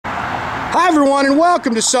Hi everyone, and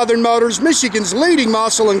welcome to Southern Motors, Michigan's leading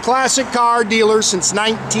muscle and classic car dealer since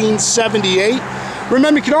 1978.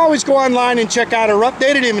 Remember, you can always go online and check out our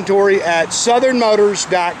updated inventory at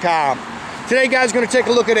southernmotors.com. Today, guys, going to take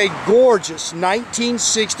a look at a gorgeous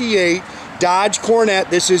 1968 Dodge Coronet.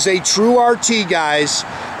 This is a true RT, guys.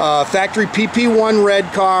 Factory PP1 red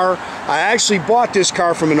car. I actually bought this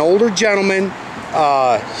car from an older gentleman.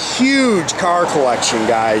 Huge car collection,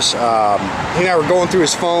 guys. He and I were going through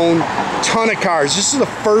his phone. Ton of cars. This is the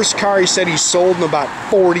first car he said he sold in about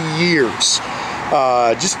 40 years.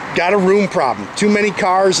 Just got a room problem. Too many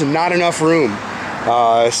cars and not enough room.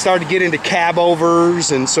 Started to get into cab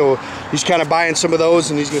overs, and so he's kind of buying some of those,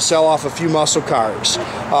 and he's going to sell off a few muscle cars.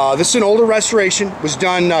 This is an older restoration. Was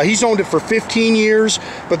done. He's owned it for 15 years,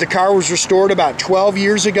 but the car was restored about 12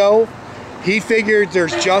 years ago. He figured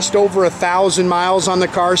there's just over 1,000 miles on the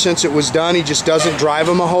car since it was done. He just doesn't drive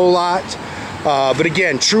them a whole lot. But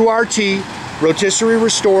again, true RT, rotisserie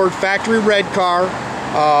restored, factory red car.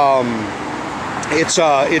 It's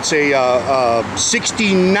a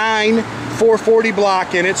 69 440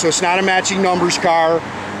 block in it, so it's not a matching numbers car.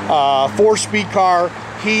 4-speed car.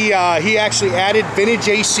 He actually added vintage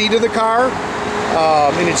AC to the car,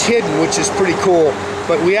 and it's hidden, which is pretty cool.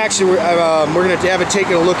 But we actually, we're going to have it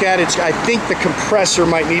taken a look at it. I think the compressor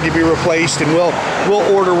might need to be replaced, and we'll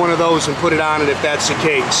order one of those and put it on it if that's the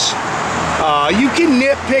case. You can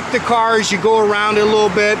nitpick the car as you go around it a little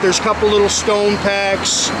bit. There's a couple little stone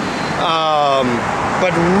pecks,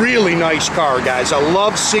 but really nice car, guys. I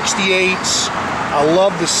love 68s. I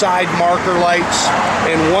love the side marker lights.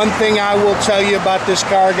 And one thing I will tell you about this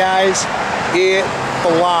car, guys, it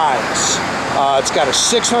flies. It's got a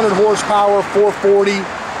 600 horsepower 440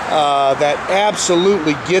 that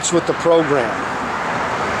absolutely gets with the program.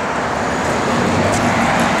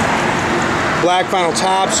 Black vinyl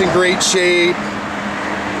tops in great shape.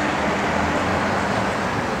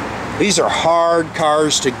 These are hard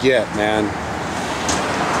cars to get, man.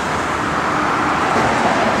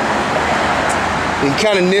 You can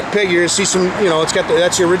kind of nitpick. You're gonna see some, you know, it's got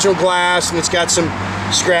that's the original glass, and it's got some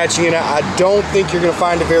scratching in it. I don't think you're gonna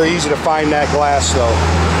find it very easy to find that glass, though.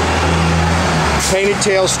 Painted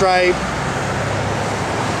tail stripe.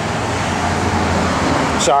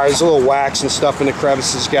 Sorry, there's a little wax and stuff in the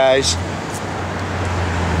crevices, guys.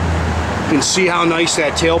 You can see how nice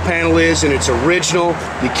that tail panel is, and it's original.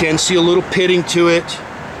 You can see a little pitting to it.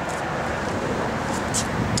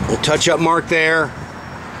 A touch-up mark there.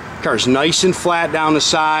 Car's nice and flat down the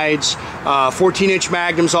sides. 14-inch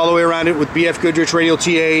magnums all the way around it with BF Goodrich Radial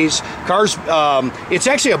TAs. Car's, it's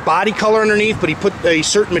actually a body color underneath, but he put a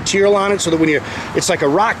certain material on it so that when you, it's like a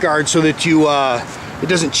rock guard so that you, it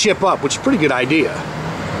doesn't chip up, which is a pretty good idea.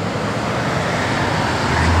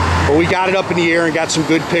 But we got it up in the air and got some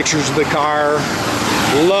good pictures of the car.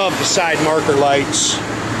 Love the side marker lights.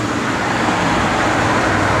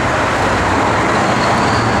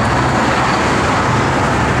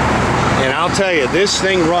 I'll tell you, this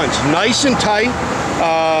thing runs nice and tight.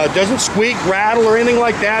 Doesn't squeak, rattle, or anything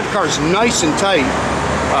like that. The car's nice and tight,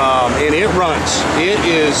 and it runs.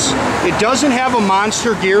 It doesn't have a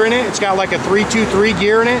monster gear in it. It's got like a 323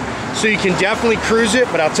 gear in it, so you can definitely cruise it.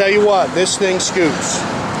 But I'll tell you what, this thing scoots.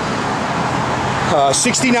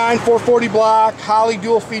 69 440 block, Holley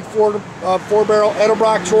dual feed four barrel,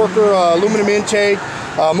 Edelbrock Torker aluminum intake,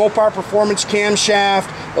 Mopar Performance camshaft,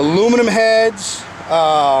 aluminum heads.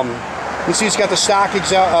 You can see it's got the stock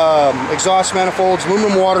exhaust manifolds,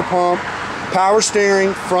 aluminum water pump, power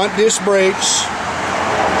steering, front disc brakes,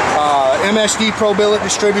 MSD Pro Billet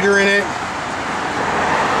distributor in it.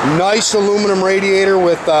 Nice aluminum radiator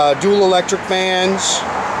with dual electric fans.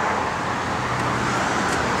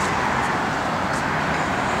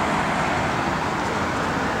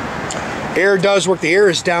 Air does work. The air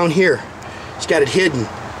is down here. It's got it hidden.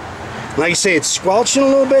 Like I say, it's squelching a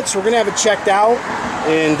little bit, so we're gonna have it checked out.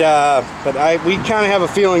 And but we kind of have a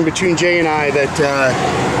feeling between Jay and I that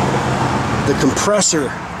the compressor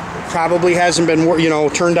probably hasn't been, you know,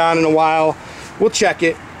 turned on in a while. We'll check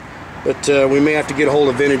it, but we may have to get a hold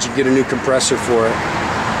of Vintage and get a new compressor for it.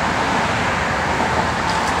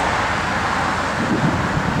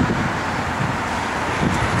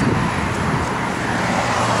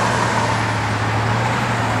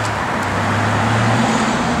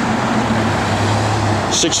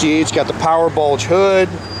 '68's got the power bulge hood.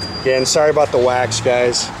 Again, sorry about the wax,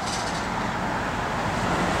 guys.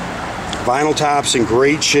 Vinyl tops in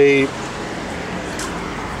great shape.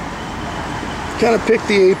 Kind of picked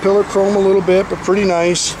the A-pillar chrome a little bit, but pretty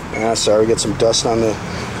nice. Sorry, got some dust on the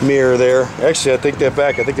mirror there. Actually, I take that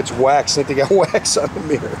back. I think it's wax. I think they got wax on the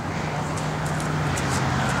mirror.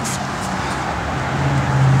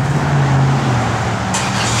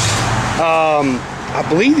 I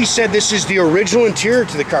believe he said this is the original interior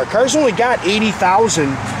to the car. Car's only got 80,000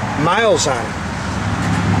 miles on it.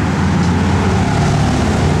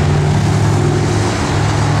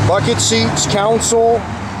 Bucket seats, console.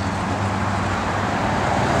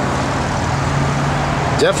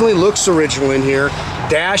 Definitely looks original in here.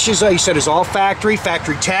 Dash is, he said, is all factory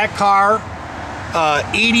tach car.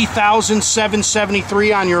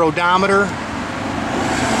 80,773 on your odometer.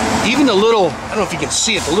 Even the little, I don't know if you can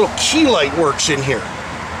see it, the little key light works in here.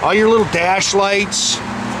 All your little dash lights.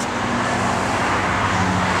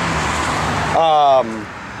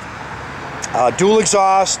 Dual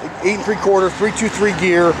exhaust, 8 3/4, 323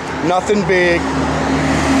 gear, nothing big.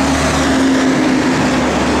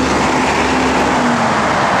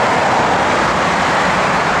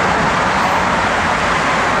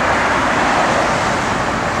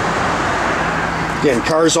 Again,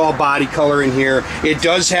 car's all body color in here. It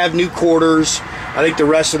does have new quarters. I think the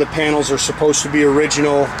rest of the panels are supposed to be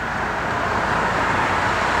original.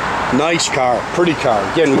 Nice car, pretty car.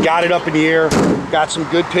 Again, we got it up in the air. Got some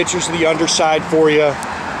good pictures of the underside for you.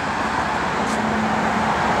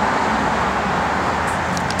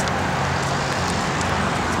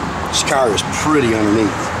 This car is pretty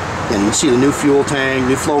underneath. And you can see the new fuel tank,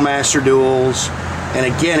 new Flowmaster duals. And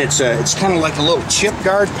again, it's kind of like a little chip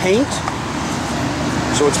guard paint.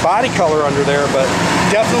 So it's body color under there, but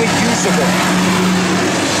definitely usable.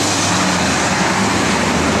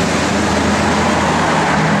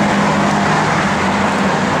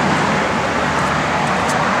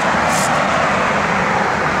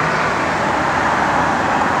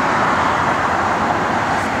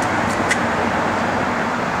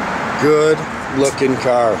 Good looking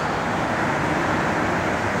car.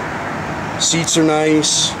 Seats are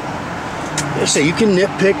nice. They say you can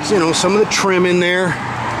nitpick, you know, some of the trim in there.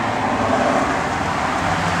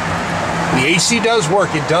 The AC does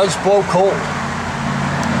work. It does blow cold.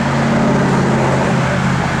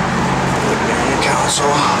 Look down the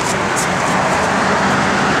console.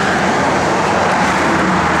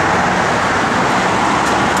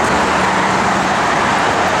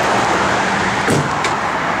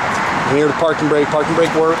 And here the parking brake. Parking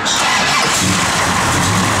brake works.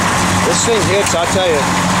 This thing hits, I'll tell you.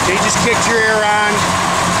 They just kicked your air on.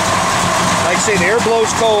 Like I say, the air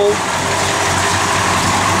blows cold.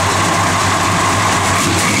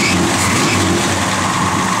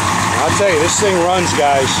 I'll tell you, this thing runs,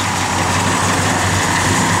 guys.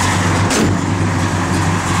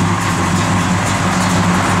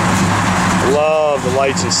 Love the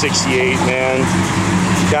lights in 68, man.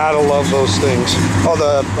 Gotta love those things. Oh,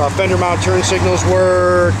 the fender mount turn signals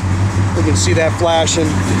work. You can see that flashing.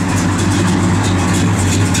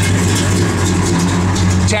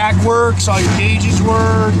 Tach works, all your gauges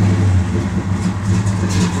work.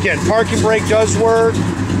 Again, parking brake does work.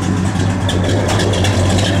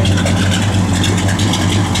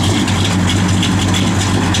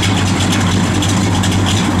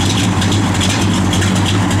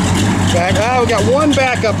 We got one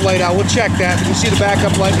backup light out. We'll check that. You can see the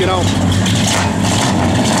backup light, you know.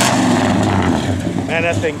 Man,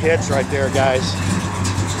 that thing hits right there, guys.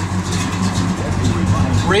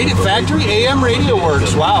 Factory AM radio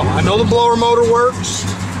works. Wow. I know the blower motor works.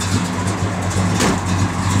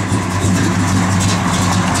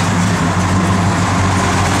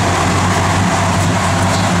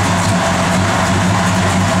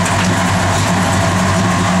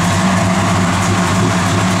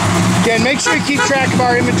 Again, make sure you keep track of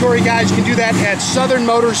our inventory, guys. You can do that at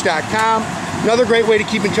southernmotors.com. Another great way to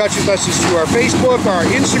keep in touch with us is through our Facebook or our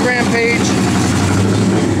Instagram page.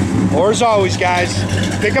 Or as always, guys,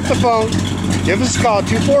 pick up the phone, give us a call,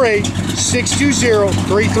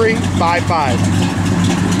 248-620-3355.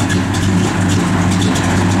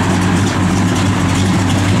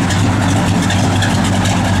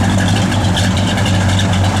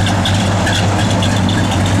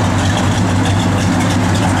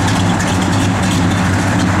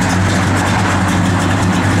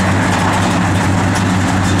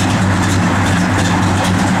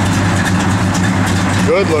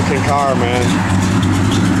 Good looking car, man.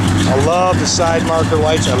 I love the side marker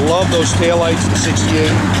lights. I love those tail lights in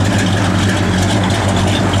 68.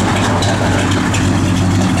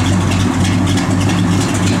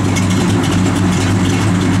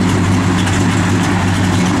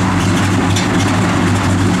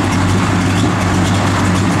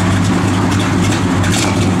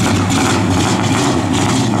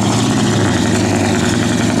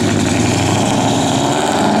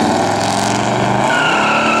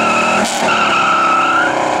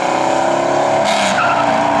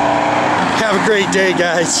 Great day,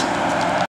 guys.